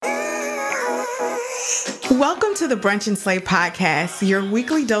Welcome to the Brunch and Slay podcast, your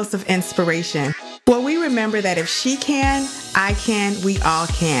weekly dose of inspiration, where we remember that if she can, I can, we all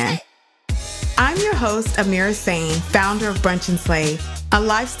can. I'm your host, Amira Sane, founder of Brunch and Slay, a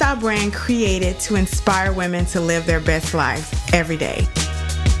lifestyle brand created to inspire women to live their best lives every day.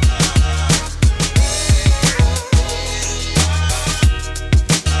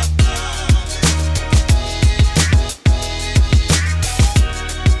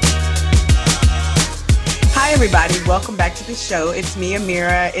 Hi, everybody. Welcome back to the show. It's me,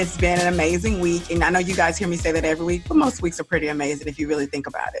 Amira. It's been an amazing week. And I know you guys hear me say that every week, but most weeks are pretty amazing if you really think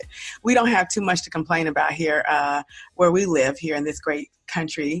about it. We don't have too much to complain about here where we live here in this great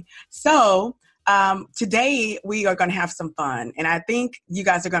country. So today we are going to have some fun. And I think you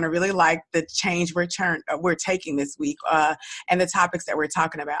guys are going to really like the change we're taking this week and the topics that we're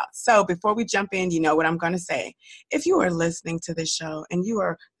talking about. So before we jump in, you know what I'm going to say. If you are listening to this show and you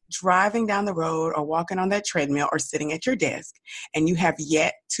are driving down the road or walking on that treadmill or sitting at your desk and you have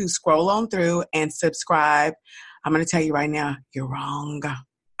yet to scroll on through and subscribe, I'm going to tell you right now, you're wrong.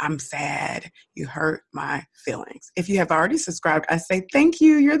 I'm sad. You hurt my feelings. If you have already subscribed, I say, thank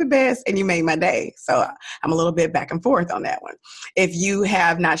you. You're the best. And you made my day. So I'm a little bit back and forth on that one. If you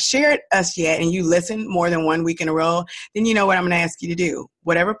have not shared us yet and you listen more than 1 week in a row, then you know what I'm going to ask you to do.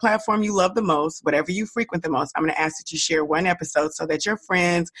 Whatever platform you love the most, whatever you frequent the most, I'm going to ask that you share one episode so that your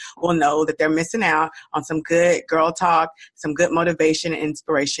friends will know that they're missing out on some good girl talk, some good motivation and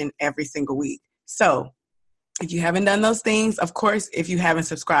inspiration every single week. So if you haven't done those things, of course, if you haven't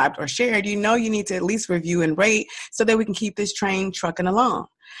subscribed or shared, you know you need to at least review and rate so that we can keep this train trucking along.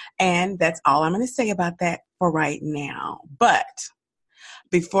 And that's all I'm going to say about that for right now. But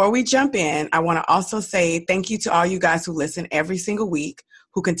before we jump in, I want to also say thank you to all you guys who listen every single week,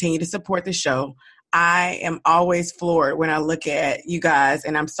 who continue to support the show. I am always floored when I look at you guys,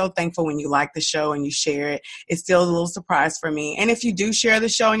 and I'm so thankful when you like the show and you share it. It's still a little surprise for me. And if you do share the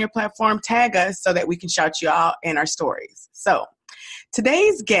show on your platform, tag us so that we can shout you out in our stories. So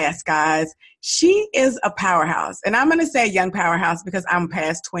today's guest, guys, she is a powerhouse. And I'm going to say young powerhouse because I'm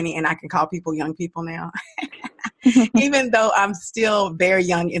past 20 and I can call people young people now. Even though I'm still very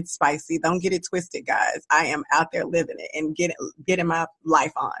young and spicy. Don't get it twisted, guys. I am out there living it and getting my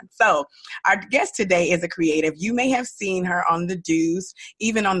life on. So our guest today is a creative. You may have seen her on The Deuce,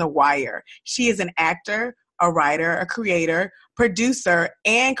 even on The Wire. She is an actor, a writer, a creator, producer,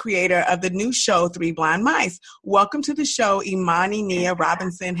 and creator of the new show, Three Blind Mice. Welcome to the show, Imani Nia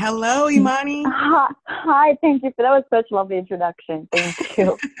Robinson. Hello, Imani. Hi, thank you. That was such a lovely introduction. Thank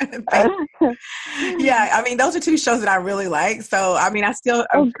you. Yeah, I mean, those are two shows that I really like. So, I mean, I'm my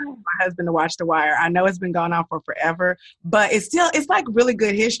husband to watch The Wire. I know it's been going on for forever, but it's like really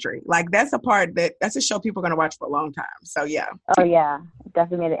good history. Like that's a show people are going to watch for a long time. So, yeah. Oh, yeah. It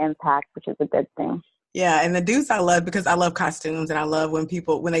definitely made an impact, which is a good thing. Yeah, and The Deuce I love because I love costumes and I love when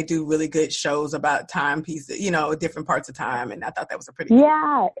they do really good shows about time pieces, different parts of time. And I thought that was a pretty good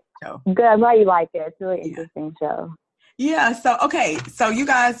show. Good. I'm glad you like it. It's a really interesting show. Yeah. So, okay. So you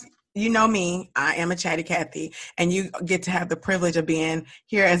guys, you know me, I am a chatty Cathy, and you get to have the privilege of being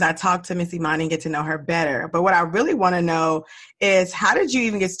here as I talk to Miss Imani and get to know her better. But what I really want to know is, how did you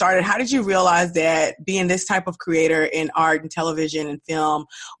even get started? How did you realize that being this type of creator in art and television and film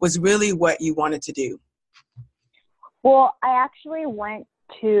was really what you wanted to do? Well, I actually went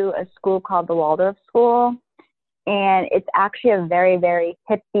to a school called the Waldorf School, and it's actually a very, very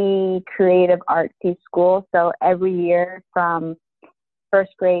hippie, creative, artsy school. So every year from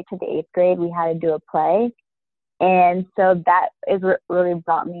first grade to the 8th grade, we had to do a play. And so that is what really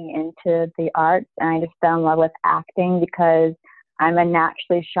brought me into the arts. And I just fell in love with acting because I'm a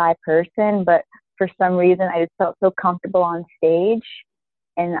naturally shy person, but for some reason I just felt so comfortable on stage.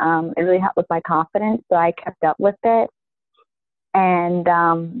 And it really helped with my confidence. So I kept up with it. And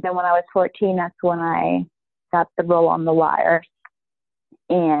then when I was 14, that's when I got the role on The Wire.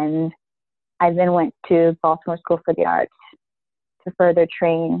 And I then went to Baltimore School for the Arts to further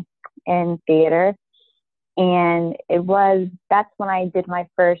train in theater. And that's when I did my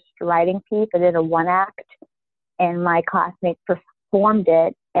first writing piece. I did a 1-act and my classmates performed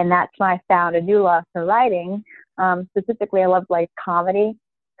it. And that's when I found a new love for writing. Specifically, I love comedy.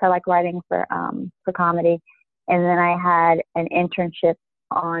 So I like writing for comedy. And then I had an internship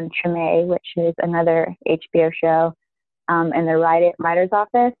on Treme, which is another HBO show, in the writer's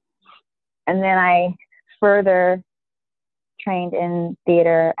office. And then I further trained in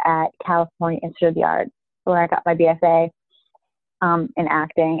theater at California Institute of the Arts, where I got my BFA in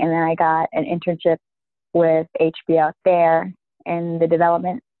acting. And then I got an internship with HBO out there in the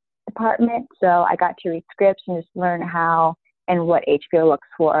development department. So I got to read scripts and just learn how and what HBO looks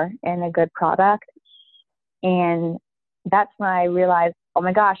for in a good product. And that's when I realized, oh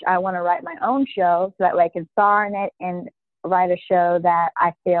my gosh, I want to write my own show so that way I can star in it and write a show that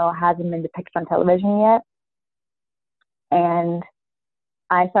I feel hasn't been depicted on television yet. And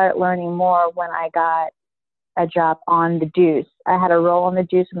I started learning more when I got a job on The Deuce. I had a role on The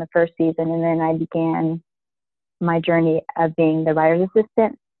Deuce in the first season, and then I began my journey of being the writer's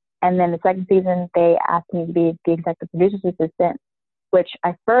assistant. And then the second season, they asked me to be the executive producer's assistant, which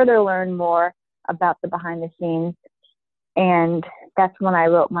I further learned more about the behind the scenes. And that's when I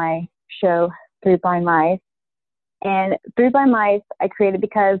wrote my show, Three Blind Mice. And Three Blind Mice I created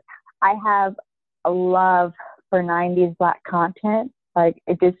because I have a love for 90s Black content. Like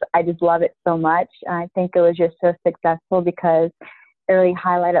I just love it so much. And I think it was just so successful because it really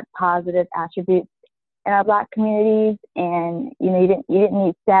highlighted positive attributes in our Black communities. And, you know, you didn't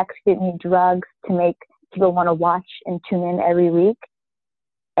need sex, you didn't need drugs to make people want to watch and tune in every week.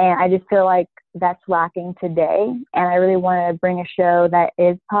 And I just feel like that's lacking today. And I really want to bring a show that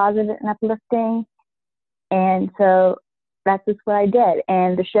is positive and uplifting. And so that's just what I did.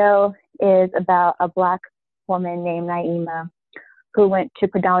 And the show is about a Black woman named Naima who went to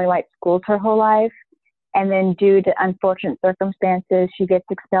predominantly white schools her whole life. And then due to unfortunate circumstances, she gets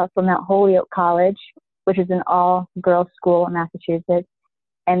expelled from Mount Holyoke College, which is an all-girls school in Massachusetts.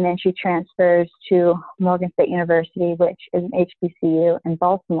 And then she transfers to Morgan State University, which is an HBCU in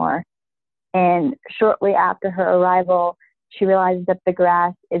Baltimore. And shortly after her arrival, she realizes that the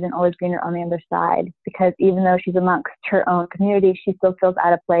grass isn't always greener on the other side, because even though she's amongst her own community, she still feels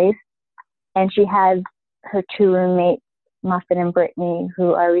out of place. And she has her two roommates, Muffet and Brittany,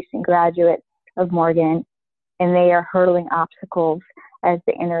 who are recent graduates of Morgan, and they are hurdling obstacles as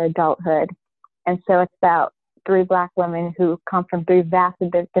they enter adulthood. And so it's about three Black women who come from three vastly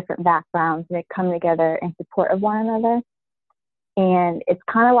different backgrounds, and they come together in support of one another. And it's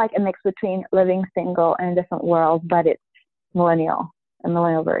kind of like a mix between Living Single and A Different World, but it's a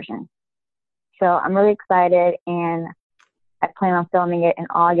millennial version. So I'm really excited, and I plan on filming it in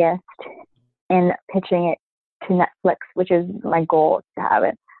August and pitching it to Netflix, which is my goal, to have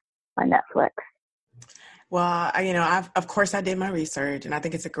it on Netflix. Well, of course I did my research, and I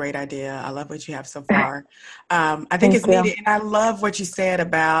think it's a great idea. I love what you have so far. I think it's needed, and I love what you said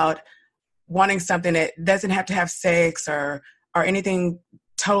about wanting something that doesn't have to have sex or anything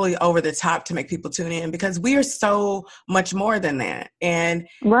totally over the top to make people tune in, because we are so much more than that. And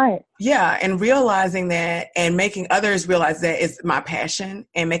right. Yeah. And realizing that and making others realize that is my passion,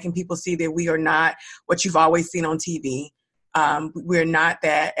 and making people see that we are not what you've always seen on TV. We're not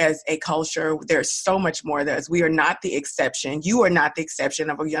that as a culture. There's so much more that we are not the exception. You are not the exception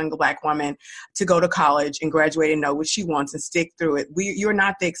of a young Black woman to go to college and graduate and know what she wants and stick through it. You're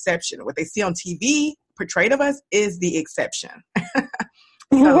not the exception. What they see on TV portrayed of us is the exception.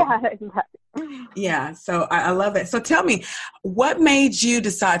 Yeah, so I love it. So tell me, what made you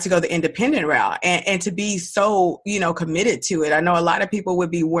decide to go the independent route and to be so, committed to it? I know a lot of people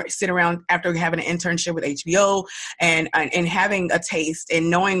would be sitting around after having an internship with HBO and having a taste and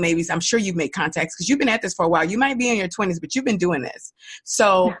knowing maybe, I'm sure you've made contacts because you've been at this for a while. You might be in your 20s, but you've been doing this.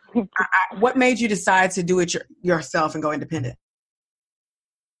 So what made you decide to do it yourself and go independent?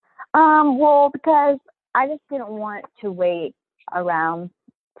 Well, because I just didn't want to wait around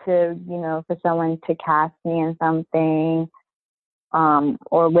to, for someone to cast me in something,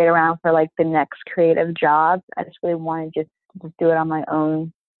 or wait around for like the next creative job. I just really wanted to just do it on my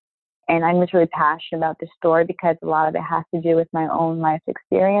own. And I'm just really passionate about this story because a lot of it has to do with my own life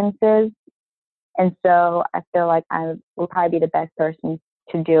experiences. And so I feel like I will probably be the best person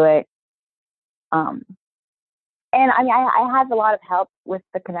to do it. And I mean, I have a lot of help with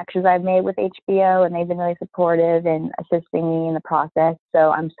the connections I've made with HBO, and they've been really supportive and assisting me in the process.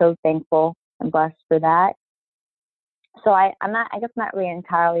 So I'm so thankful and blessed for that. So I'm not really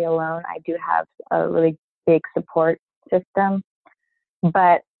entirely alone. I do have a really big support system,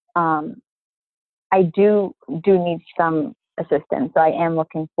 but I do need some assistance. So I am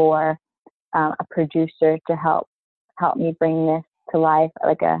looking for a producer to help me bring this to life,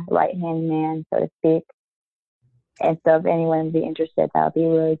 like a right-hand man, so to speak. And so if anyone would be interested, that would be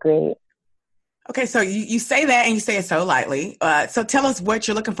really great. Okay, so you say that and you say it so lightly. So tell us what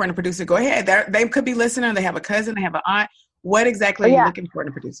you're looking for in a producer. Go ahead. They could be listening. They have a cousin. They have an aunt. What exactly are you looking for in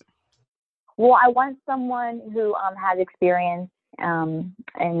a producer? Well, I want someone who has experience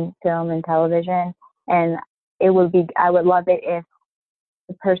in film and television. And I would love it if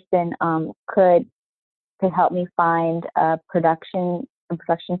the person could help me find a production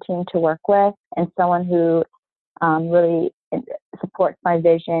team to work with, and someone who really supports my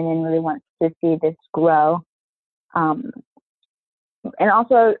vision and really wants to see this grow. And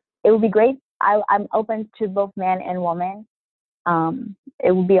also, it would be great. I'm open to both man and woman.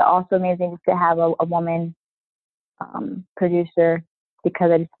 It would be also amazing to have a woman producer,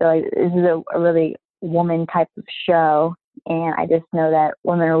 because I just feel like this is a really woman type of show. And I just know that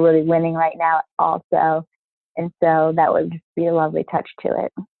women are really winning right now also. And so that would just be a lovely touch to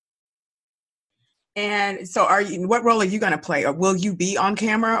it. And so what role are you going to play? Or will you be on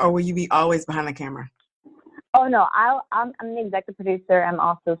camera, or will you be always behind the camera? Oh no, I'm the executive producer. I'm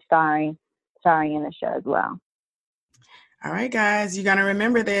also starring in the show as well. All right, guys, you're going to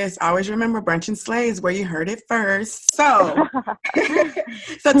remember this. Always remember Brunch and Slay is where you heard it first. So,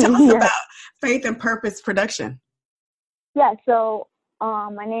 so tell us about Faith and Purpose Production. Yeah, so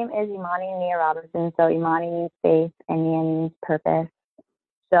my name is Imani Nia Robinson. So Imani means faith and Nia means purpose.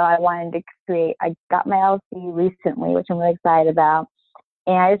 So I wanted to I got my LC recently, which I'm really excited about.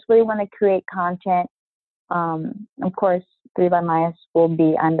 And I just really want to create content. Of course, 3 by Myas will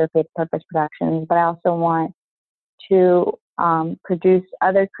be under Faith Purpose Productions, but I also want to produce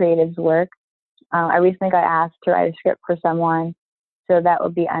other creatives' work. I recently got asked to write a script for someone, so that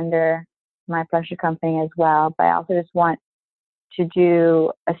would be under my production company as well. But I also just want to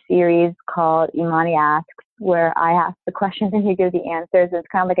do a series called Imani Asks, where I ask the questions and you give the answers. It's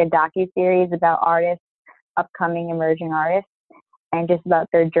kind of like a docu-series about artists, upcoming emerging artists, and just about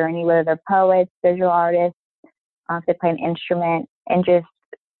their journey, whether they're poets, visual artists, if they play an instrument, and just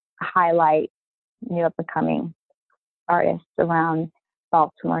highlight new up-and-coming artists around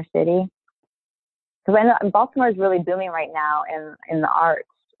Baltimore City. Because I know Baltimore is really booming right now in the arts,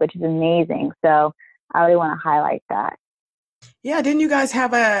 which is amazing. So I really want to highlight that. Yeah, didn't you guys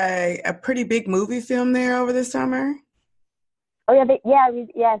have a pretty big movie film there over the summer? Oh yeah,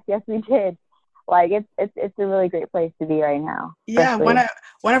 yes, we did. Like it's a really great place to be right now. Yeah, especially.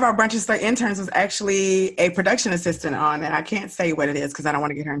 one of our Brunch and Slay interns was actually a production assistant on it. I can't say what it is because I don't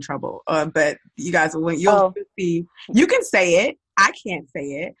want to get her in trouble. But you guys, you'll see, you can say it. I can't say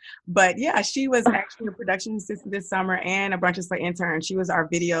it, but yeah, she was actually a production assistant this summer and a Brunch and Slay intern. She was our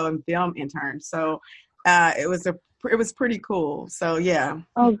video and film intern. So it was pretty cool. So yeah.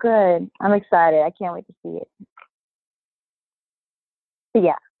 Oh, good. I'm excited. I can't wait to see it. But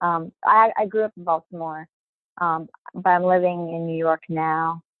yeah, I grew up in Baltimore, but I'm living in New York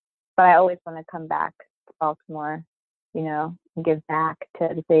now. But I always want to come back to Baltimore, and give back to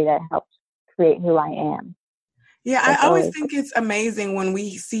the city that helps create who I am. Yeah, I always think it's amazing when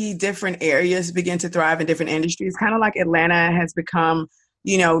we see different areas begin to thrive in different industries, kind of like Atlanta has become,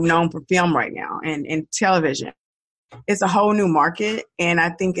 known for film right now and television. It's a whole new market. And I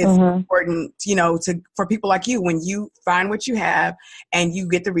think it's important, for people like you, when you find what you have and you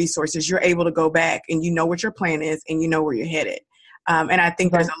get the resources, you're able to go back and you know what your plan is and you know where you're headed. And I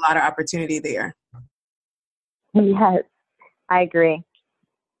think there's a lot of opportunity there. Yes, I agree.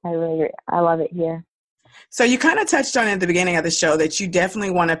 I really agree. I love it here. So you kind of touched on at the beginning of the show that you definitely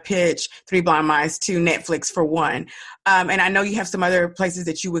want to pitch 3 Blind Mice to Netflix for one. And I know you have some other places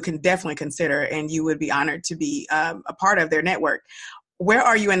that you would definitely consider and you would be honored to be a part of their network. Where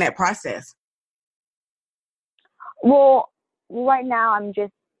are you in that process? Well, right now I'm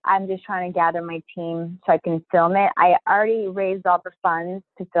just trying to gather my team so I can film it. I already raised all the funds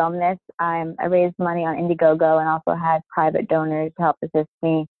to film this. I raised money on Indiegogo and also had private donors to help assist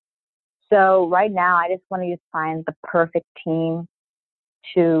me. So right now, I just want to just find the perfect team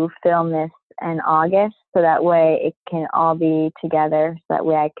to film this in August, so that way it can all be together. So that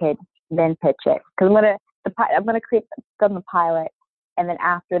way I could then pitch it. Because I'm gonna film the pilot, and then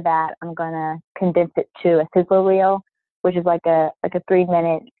after that, I'm gonna condense it to a sizzle reel, which is like a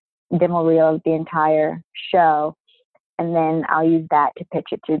 3-minute demo reel of the entire show, and then I'll use that to pitch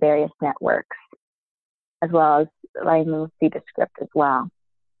it to various networks, as well as letting them see the script as well.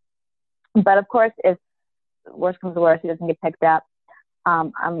 But of course, if worst comes to worst, it doesn't get picked up,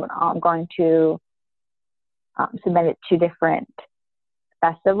 I'm going to submit it to different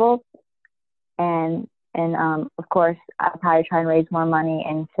festivals, and of course, I'll probably try and raise more money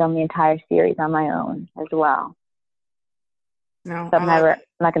and film the entire series on my own as well. No, so I'm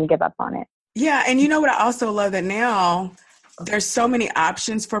not going to give up on it. Yeah, and you know what? I also love that now there's so many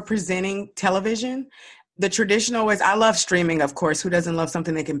options for presenting television. The traditional ways, I love streaming, of course. Who doesn't love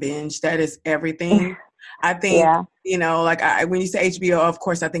something they can binge? That is everything. I think, when you say HBO, of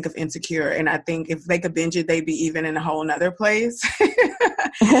course, I think of Insecure. And I think if they could binge it, they'd be even in a whole nother place.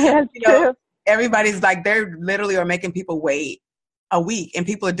 That's true. Everybody's like, they're literally are making people wait a week. And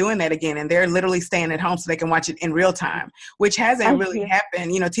people are doing that again. And they're literally staying at home so they can watch it in real time, which hasn't really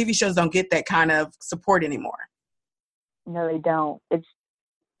happened. TV shows don't get that kind of support anymore. No, they don't.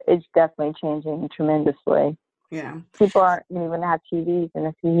 It's definitely changing tremendously. Yeah. People aren't even going to have TVs in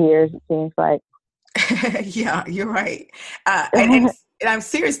a few years, it seems like. Yeah, you're right. And I'm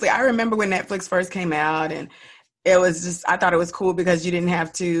seriously, I remember when Netflix first came out, and it was just, I thought it was cool because you didn't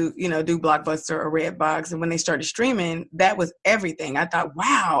have to, do Blockbuster or Redbox. And when they started streaming, that was everything. I thought,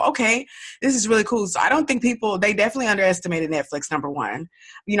 wow, okay, this is really cool. So I don't think they definitely underestimated Netflix, number one.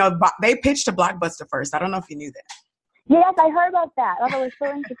 They pitched to Blockbuster first. I don't know if you knew that. Yes, I heard about that. I thought it was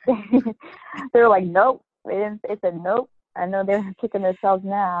so interesting. They were like, nope. They said, nope. I know they're kicking themselves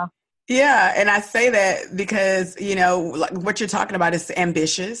now. Yeah, and I say that because, like what you're talking about is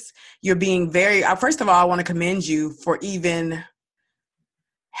ambitious. You're being very, first of all, I want to commend you for even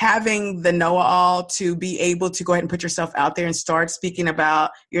having the know-all to be able to go ahead and put yourself out there and start speaking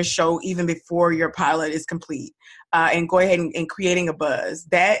about your show even before your pilot is complete, and go ahead and creating a buzz.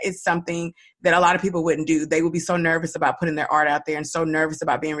 That is something that a lot of people wouldn't do. They would be so nervous about putting their art out there and so nervous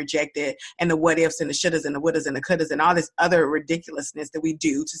about being rejected and the what ifs and the shouldas and the wouldas and the couldas and all this other ridiculousness that we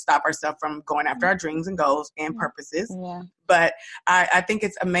do to stop ourselves from going after our dreams and goals and purposes. Yeah. But I think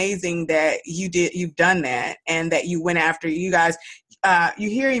it's amazing that you've done that, and that you went after. You guys,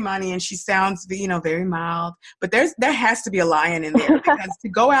 you hear Imani and she sounds, very mild, but there has to be a lion in there, because to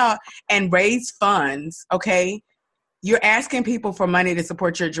go out and raise funds, okay, you're asking people for money to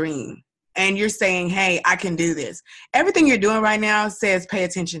support your dream. And you're saying, hey, I can do this. Everything you're doing right now says, pay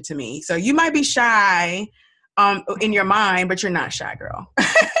attention to me. So you might be shy in your mind, but you're not shy, girl.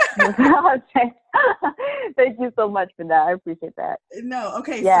 Thank you so much for that. I appreciate that. No,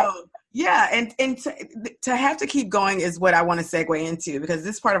 okay. Yeah. So yeah, and to have to keep going is what I want to segue into, because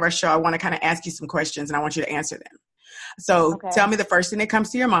this part of our show, I want to kind of ask you some questions and I want you to answer them. So Tell me the first thing that comes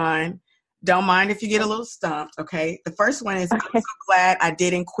to your mind. Don't mind if you get a little stumped, okay? The first one is, I'm so glad I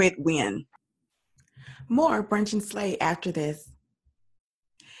didn't quit when. More Brunch and Slay after this.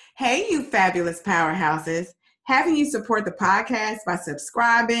 Hey, you fabulous powerhouses. Having you support the podcast by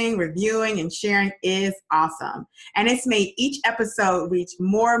subscribing, reviewing, and sharing is awesome. And it's made each episode reach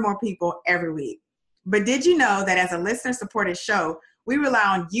more and more people every week. But did you know that as a listener-supported show, we rely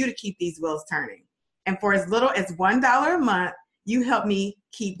on you to keep these wheels turning? And for as little as $1 a month, you help me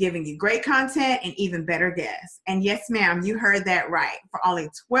keep giving you great content and even better guests. And yes, ma'am, you heard that right. For only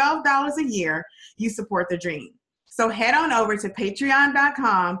 $12 a year, you support the dream. So head on over to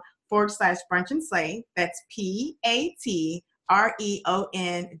patreon.com/brunch and slay. That's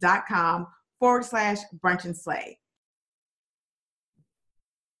patreon.com/brunch and slay.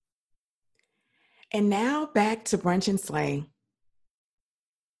 And now back to Brunch and Slay.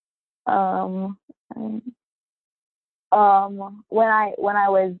 When I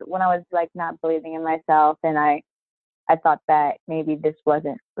was like not believing in myself, and I thought that maybe this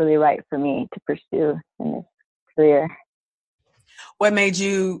wasn't really right for me to pursue in this career. What made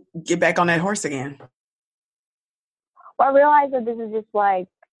you get back on that horse again? Well, I realized that this is just like,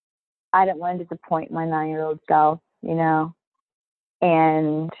 I didn't want to disappoint my 9-year-old self, and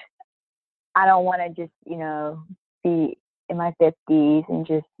I don't want to just, be in my 50s and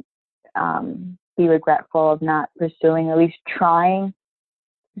just be regretful of not pursuing, or at least trying to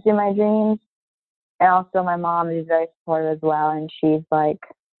pursue my dreams. And also my mom is very supportive as well, and she's like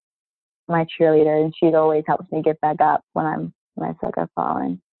my cheerleader, and she's always helps me get back up when I feel like I've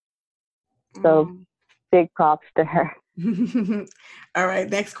fallen. So big props to her. All right,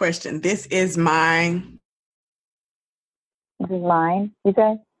 next question. This is mine. This is mine, you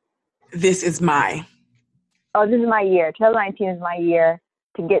said? This is my. Oh, this is my year. 2019 is my year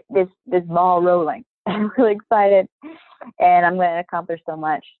to get this ball rolling. I'm really excited, and I'm going to accomplish so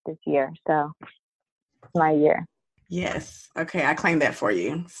much this year. So it's my year. Yes. Okay, I claim that for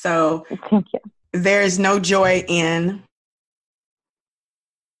you. So thank you. There is no joy in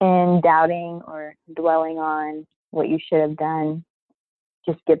doubting or dwelling on what you should have done.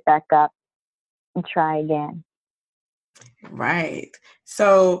 Just get back up and try again. Right.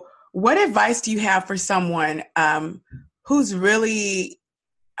 So what advice do you have for someone who's really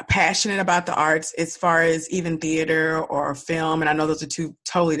passionate about the arts, as far as even theater or film? And I know those are two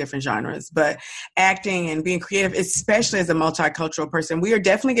totally different genres, but acting and being creative, especially as a multicultural person, we are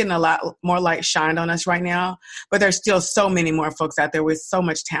definitely getting a lot more light shined on us right now, but there's still so many more folks out there with so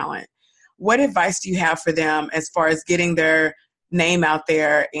much talent. What advice do you have for them as far as getting their name out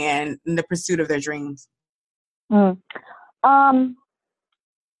there and in the pursuit of their dreams?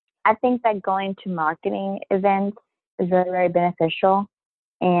 I think that going to marketing events is very, very beneficial.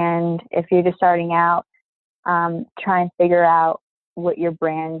 And if you're just starting out, try and figure out what your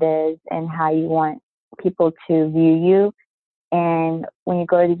brand is and how you want people to view you. And when you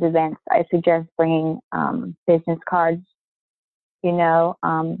go to these events, I suggest bringing business cards,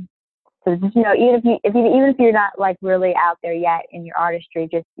 so So just, even if you're not like really out there yet in your artistry,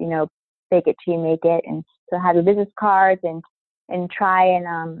 just, fake it till you make it. And so have your business cards and try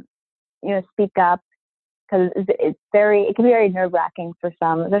and, speak up, because it can be very nerve wracking for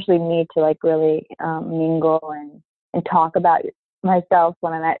some, especially me, to like really mingle and talk about myself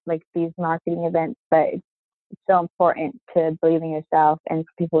when I'm at like these marketing events. But it's so important to believe in yourself and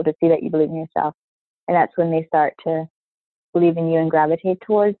for people to see that you believe in yourself. And that's when they start to believe in you and gravitate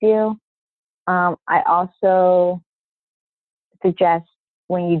towards you. I also suggest,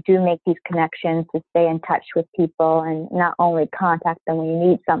 when you do make these connections, to stay in touch with people and not only contact them when you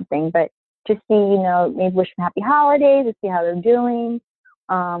need something, but just see, maybe wish them happy holidays to see how they're doing.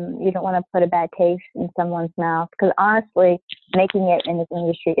 You don't want to put a bad taste in someone's mouth, because honestly, making it in this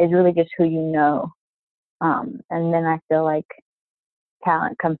industry is really just who you know. And then I feel like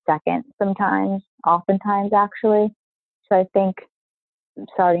talent comes second oftentimes actually. So I think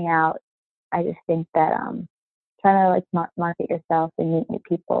starting out, I just think that trying to like market yourself and meet new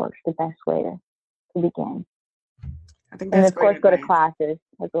people is the best way to begin. I think that's and of course go to classes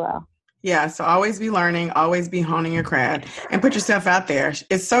as well. Yeah, so always be learning, always be honing your craft, and put yourself out there.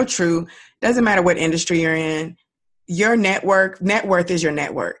 It's so true. Doesn't matter what industry you're in. Your net worth is your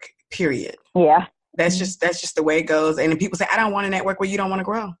network, period. Yeah. That's just the way it goes. And people say, I don't want to network. Well, you don't want to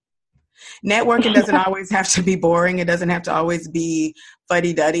grow. Networking doesn't always have to be boring. It doesn't have to always be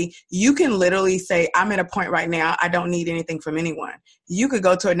fuddy-duddy. You can literally say, I'm at a point right now, I don't need anything from anyone. You could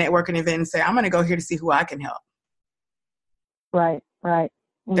go to a networking event and say, I'm going to go here to see who I can help. Right. Exactly.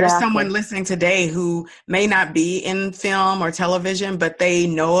 There's someone listening today who may not be in film or television, but they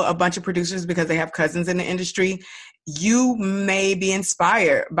know a bunch of producers because they have cousins in the industry. You may be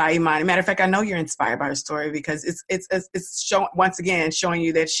inspired by Imani. Matter of fact, I know you're inspired by her story, because it's once again showing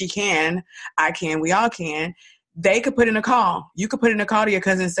you that she can, I can, we all can. They could put in a call. You could put in a call to your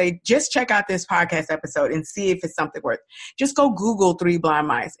cousin and say, just check out this podcast episode and see if it's something worth. Just go Google 3 Blind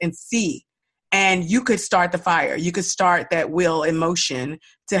Mice and see. And you could start the fire. You could start that wheel in motion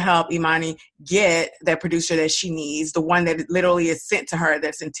to help Imani get that producer that she needs, the one that literally is sent to her,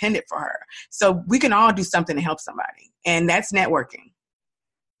 that's intended for her. So we can all do something to help somebody. And that's networking.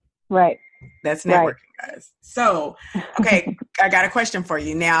 Right. That's networking, guys. So, okay, I got a question for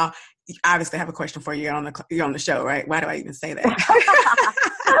you. Now, you obviously have a question for you. You're on the show, right? Why do I even say that?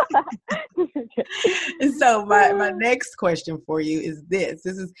 And so my next question for you is this.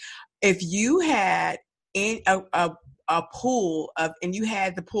 This is, if you had a pool of, and you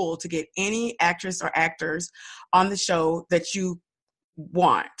had the pool to get any actress or actors on the show that you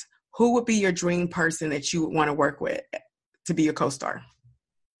want, who would be your dream person that you would want to work with to be your co-star?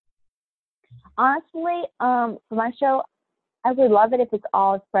 Honestly, for my show, I would love it if it's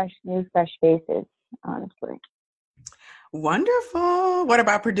all fresh faces, honestly. Wonderful. What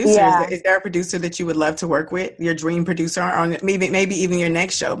about producers? Yeah. Is there a producer that you would love to work with? Your dream producer on maybe even your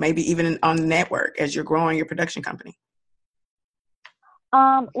next show, maybe even on the network as you're growing your production company?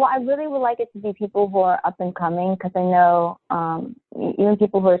 Well, I really would like it to be people who are up and coming, because I know even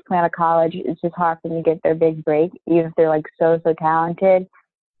people who are coming out of college, it's just hard for them to get their big break, even if they're like so talented.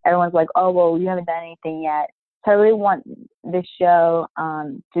 Everyone's like, oh, well, you haven't done anything yet. So I really want this show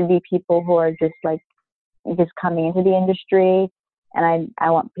to be people who are just coming into the industry. And I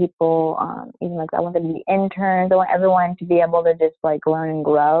want people, even like, I want them to be interns. I want everyone to be able to just like learn and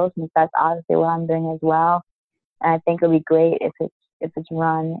grow, since that's obviously what I'm doing as well. And I think it would be great if it's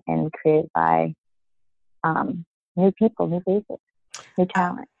run and created by new people, new faces, new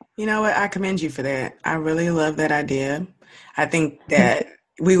talent. You know what? I commend you for that. I really love that idea. I think that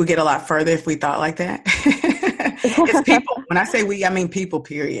we would get a lot further if we thought like that. It's people. When I say we, I mean people,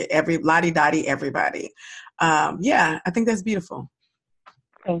 period. Every lottie-dottie, everybody. Yeah, I think that's beautiful.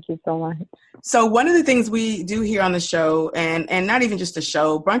 Thank you so much. So one of the things we do here on the show, and not even just the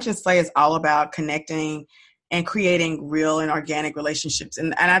show, Brunch and Slay is all about connecting and creating real and organic relationships.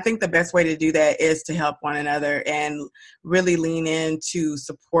 And I think the best way to do that is to help one another and really lean into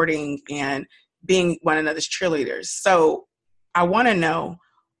supporting and being one another's cheerleaders. So I want to know,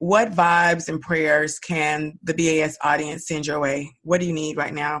 what vibes and prayers can the BAS audience send your way? What do you need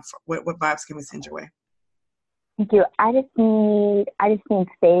right now? What vibes can we send your way? Thank you. I just need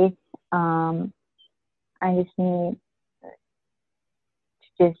faith. I just need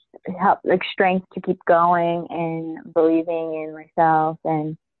just help, like strength to keep going and believing in myself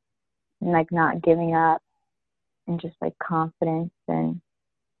and like not giving up, and just like confidence and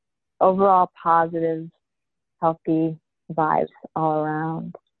overall positive, healthy vibes all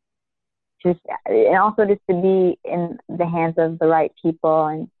around. And also just to be in the hands of the right people,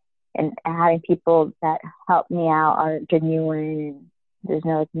 and having people that help me out are genuine, and there's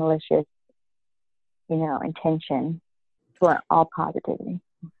no like malicious intention for all positivity.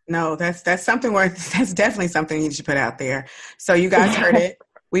 No, that's something that's definitely something you should put out there. So you guys heard it.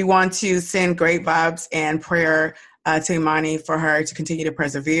 We want to send great vibes and prayer to Imani for her to continue to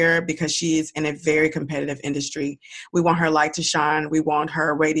persevere because she's in a very competitive industry. We want her light to shine. We want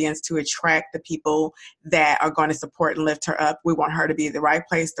her radiance to attract the people that are going to support and lift her up. We want her to be at the right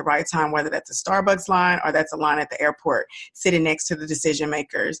place, the right time, whether that's a Starbucks line or that's a line at the airport, sitting next to the decision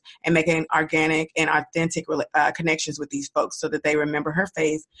makers and making organic and authentic connections with these folks so that they remember her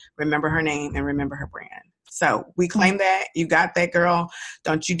face, remember her name, and remember her brand. So we claim that. You got that, girl.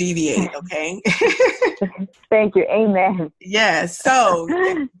 Don't you deviate, okay? Thank you. Amen. Yes. So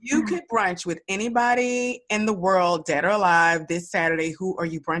if you could brunch with anybody in the world, dead or alive, this Saturday, who are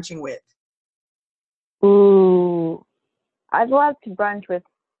you brunching with? Ooh, I'd love to brunch with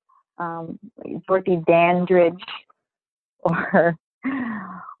Dorothy Dandridge or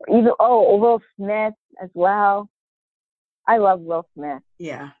even, Will Smith as well. I love Will Smith.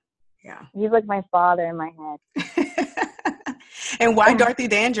 Yeah. He's like my father in my head. And why Dorothy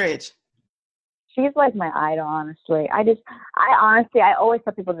Dandridge? She's like my idol, honestly. I always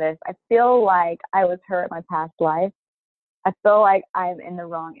tell people this. I feel like I was her in my past life. I feel like I'm in the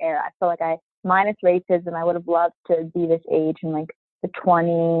wrong era. I feel like minus racism, I would have loved to be this age in like the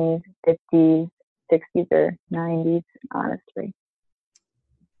 20s, 50s, 60s, or 90s, honestly.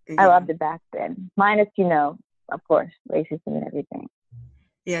 Yeah. I loved it back then. Minus, of course, racism and everything.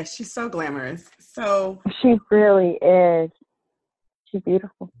 Yeah, she's so glamorous. So she really is. She's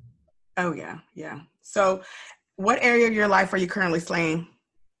beautiful. Oh, yeah. So what area of your life are you currently slaying?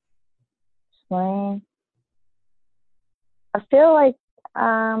 Slaying? I feel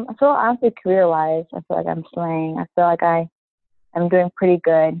honestly career-wise, I feel like I'm slaying. I feel like I'm doing pretty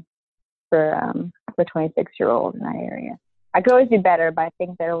good for 26-year-old in that area. I could always do better, but I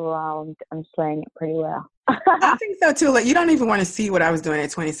think that overall I'm slaying it pretty well. I think so too. Like, you don't even want to see what I was doing at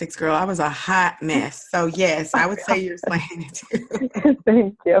 26, girl. I was a hot mess. So yes, I would say you're slaying it too.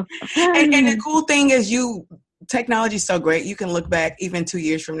 Thank you. And the cool thing is technology is so great. You can look back even 2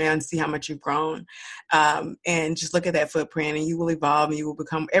 years from now and see how much you've grown. And just look at that footprint and you will evolve and you will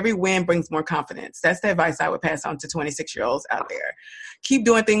become, every win brings more confidence. That's the advice I would pass on to 26-year-olds out there. Keep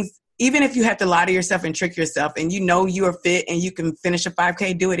doing things. Even if you have to lie to yourself and trick yourself and you are fit and you can finish a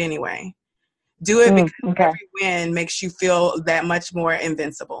 5K, do it anyway. Do it because every win makes you feel that much more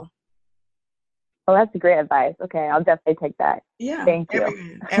invincible. Well, that's great advice. Okay, I'll definitely take that. Yeah. Thank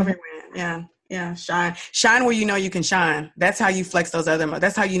you. Every win. Yeah. Shine where you know you can shine. That's how you flex those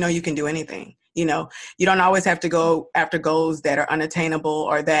that's how you know you can do anything. You don't always have to go after goals that are unattainable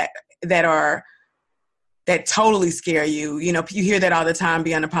or that totally scare you. You hear that all the time,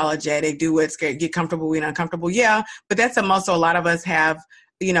 be unapologetic, do what's scary, get comfortable, being uncomfortable. Yeah, but that's a muscle a lot of us have,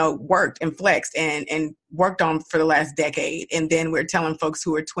 worked and flexed and worked on for the last decade. And then we're telling folks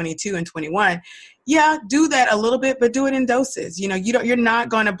who are 22 and 21, yeah, do that a little bit, but do it in doses. You're not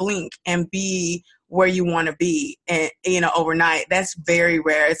going to blink and be where you want to be and overnight. That's very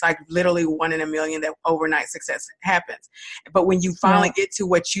rare. It's like literally 1 in a million that overnight success happens. But when you finally get to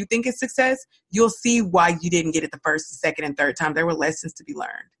what you think is success, you'll see why you didn't get it the first, the second, and third time. There were lessons to be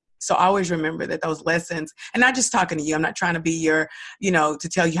learned. So always remember that those lessons, and not just talking to you, I'm not trying to be your, to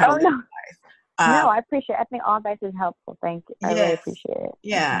tell you how to live life. No, I appreciate it. I think all advice is helpful. Thank you. I really appreciate it.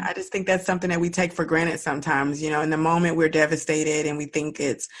 Yeah, I just think that's something that we take for granted sometimes. In the moment we're devastated and we think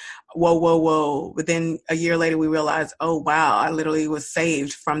it's whoa. But then a year later we realize, oh, wow, I literally was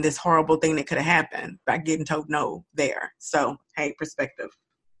saved from this horrible thing that could have happened by getting told no there. So, hey, perspective.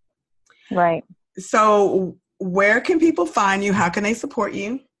 Right. So where can people find you? How can they support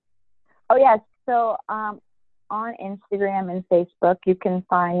you? Oh, yes. So on Instagram and Facebook, you can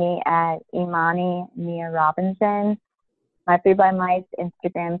find me at Imani Mia Robinson. My 3 by Mice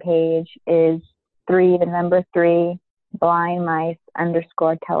Instagram page is 3 blind mice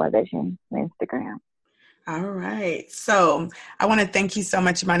 _television on Instagram. All right. So I want to thank you so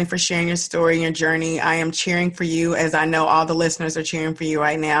much, Imani, for sharing your story and your journey. I am cheering for you, as I know all the listeners are cheering for you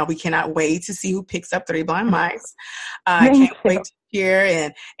right now. We cannot wait to see who picks up 3 blind mice. I can't wait to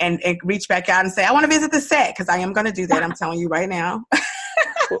hear and reach back out and say, I want to visit the set, because I am going to do that. I'm telling you right now.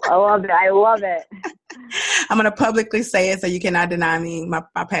 I love it. I'm going to publicly say it so you cannot deny me my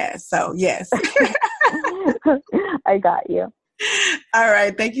past. So yes. I got you. All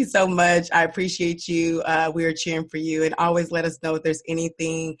right. Thank you so much. I appreciate you. We are cheering for you, and always let us know if there's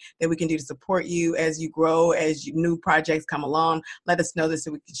anything that we can do to support you as you grow, as new projects come along. Let us know this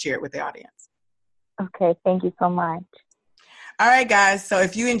so we can share it with the audience. Okay. Thank you so much. All right, guys. So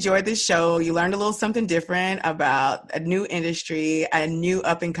if you enjoyed this show, you learned a little something different about a new industry, a new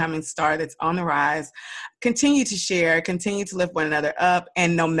up and coming star that's on the rise. Continue to share, continue to lift one another up.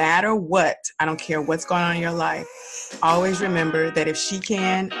 And no matter what, I don't care what's going on in your life, always remember that if she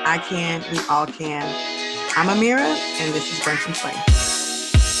can, I can, we all can. I'm Amira, and this is Brunch and Play.